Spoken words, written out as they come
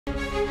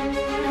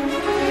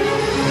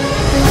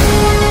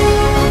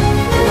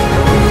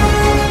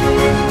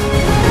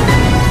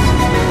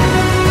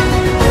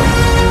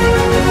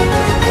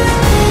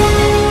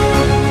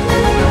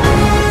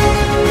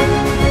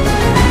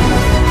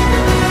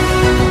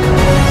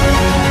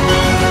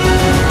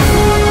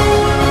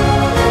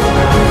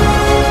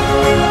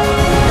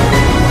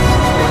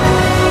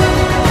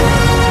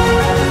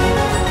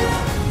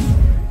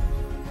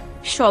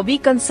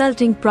Shoubii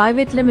Consulting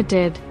Pvt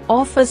Limited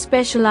offers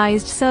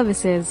specialized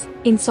services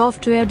in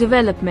software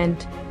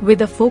development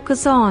with a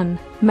focus on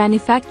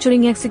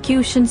manufacturing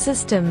execution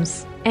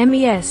systems,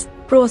 MES,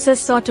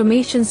 process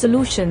automation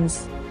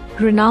solutions.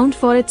 Renowned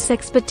for its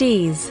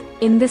expertise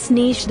in this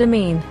niche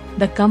domain,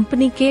 the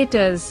company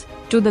caters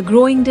to the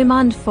growing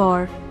demand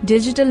for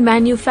digital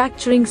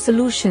manufacturing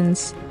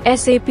solutions,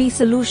 SAP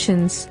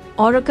solutions,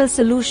 Oracle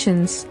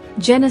solutions,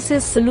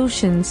 Genesys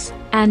solutions,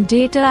 and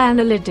data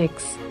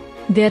analytics.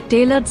 Their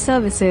tailored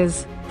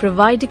services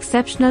provide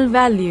exceptional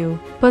value,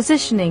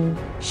 positioning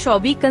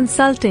Shoubii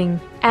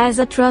Consulting as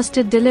a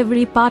trusted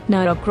delivery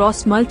partner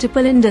across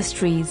multiple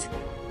industries.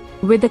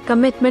 With a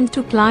commitment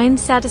to client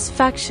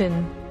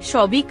satisfaction,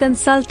 Shoubii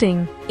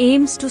Consulting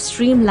aims to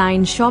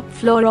streamline shop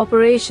floor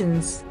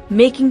operations,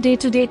 making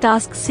day-to-day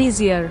tasks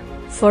easier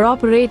for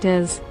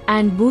operators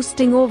and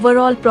boosting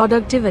overall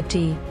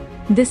productivity.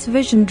 This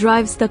vision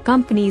drives the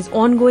company's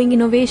ongoing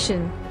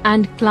innovation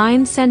and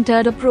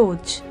client-centered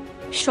approach.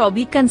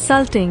 Shoubii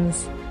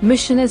Consulting's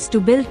mission is to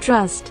build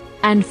trust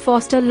and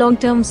foster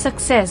long-term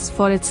success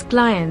for its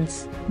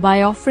clients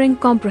by offering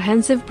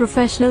comprehensive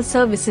professional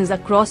services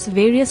across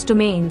various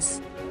domains.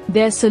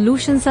 Their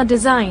solutions are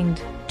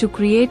designed to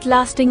create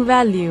lasting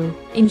value,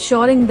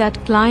 ensuring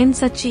that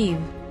clients achieve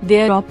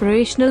their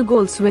operational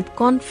goals with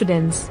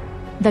confidence.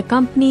 The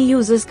company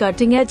uses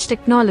cutting-edge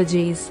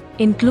technologies,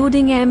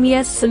 including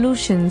MES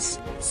solutions,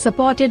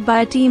 supported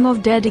by a team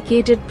of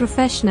dedicated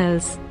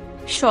professionals.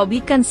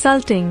 Shoubii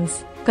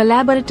Consulting's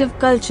collaborative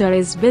culture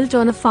is built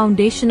on a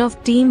foundation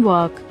of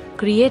teamwork,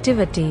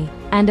 creativity,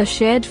 and a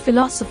shared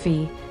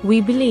philosophy.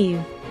 We believe,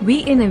 we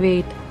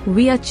innovate,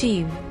 we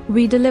achieve,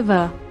 we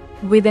deliver.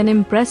 With an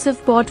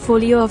impressive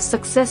portfolio of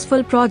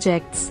successful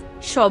projects,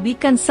 Shoubii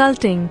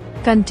Consulting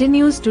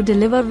continues to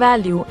deliver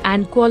value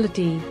and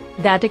quality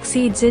that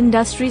exceeds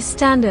industry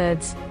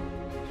standards.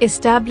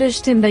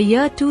 Established in the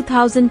year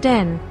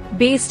 2010,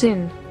 based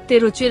in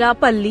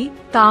Tiruchirappalli,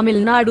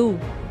 Tamil Nadu,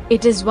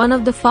 it is one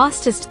of the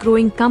fastest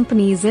growing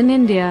companies in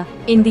India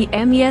in the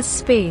MES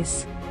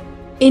space.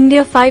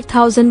 India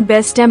 5000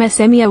 Best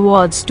MSME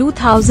Awards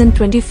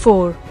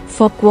 2024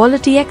 for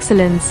quality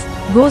excellence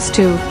goes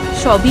to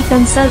Shoubii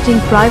Consulting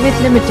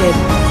Pvt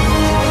Limited.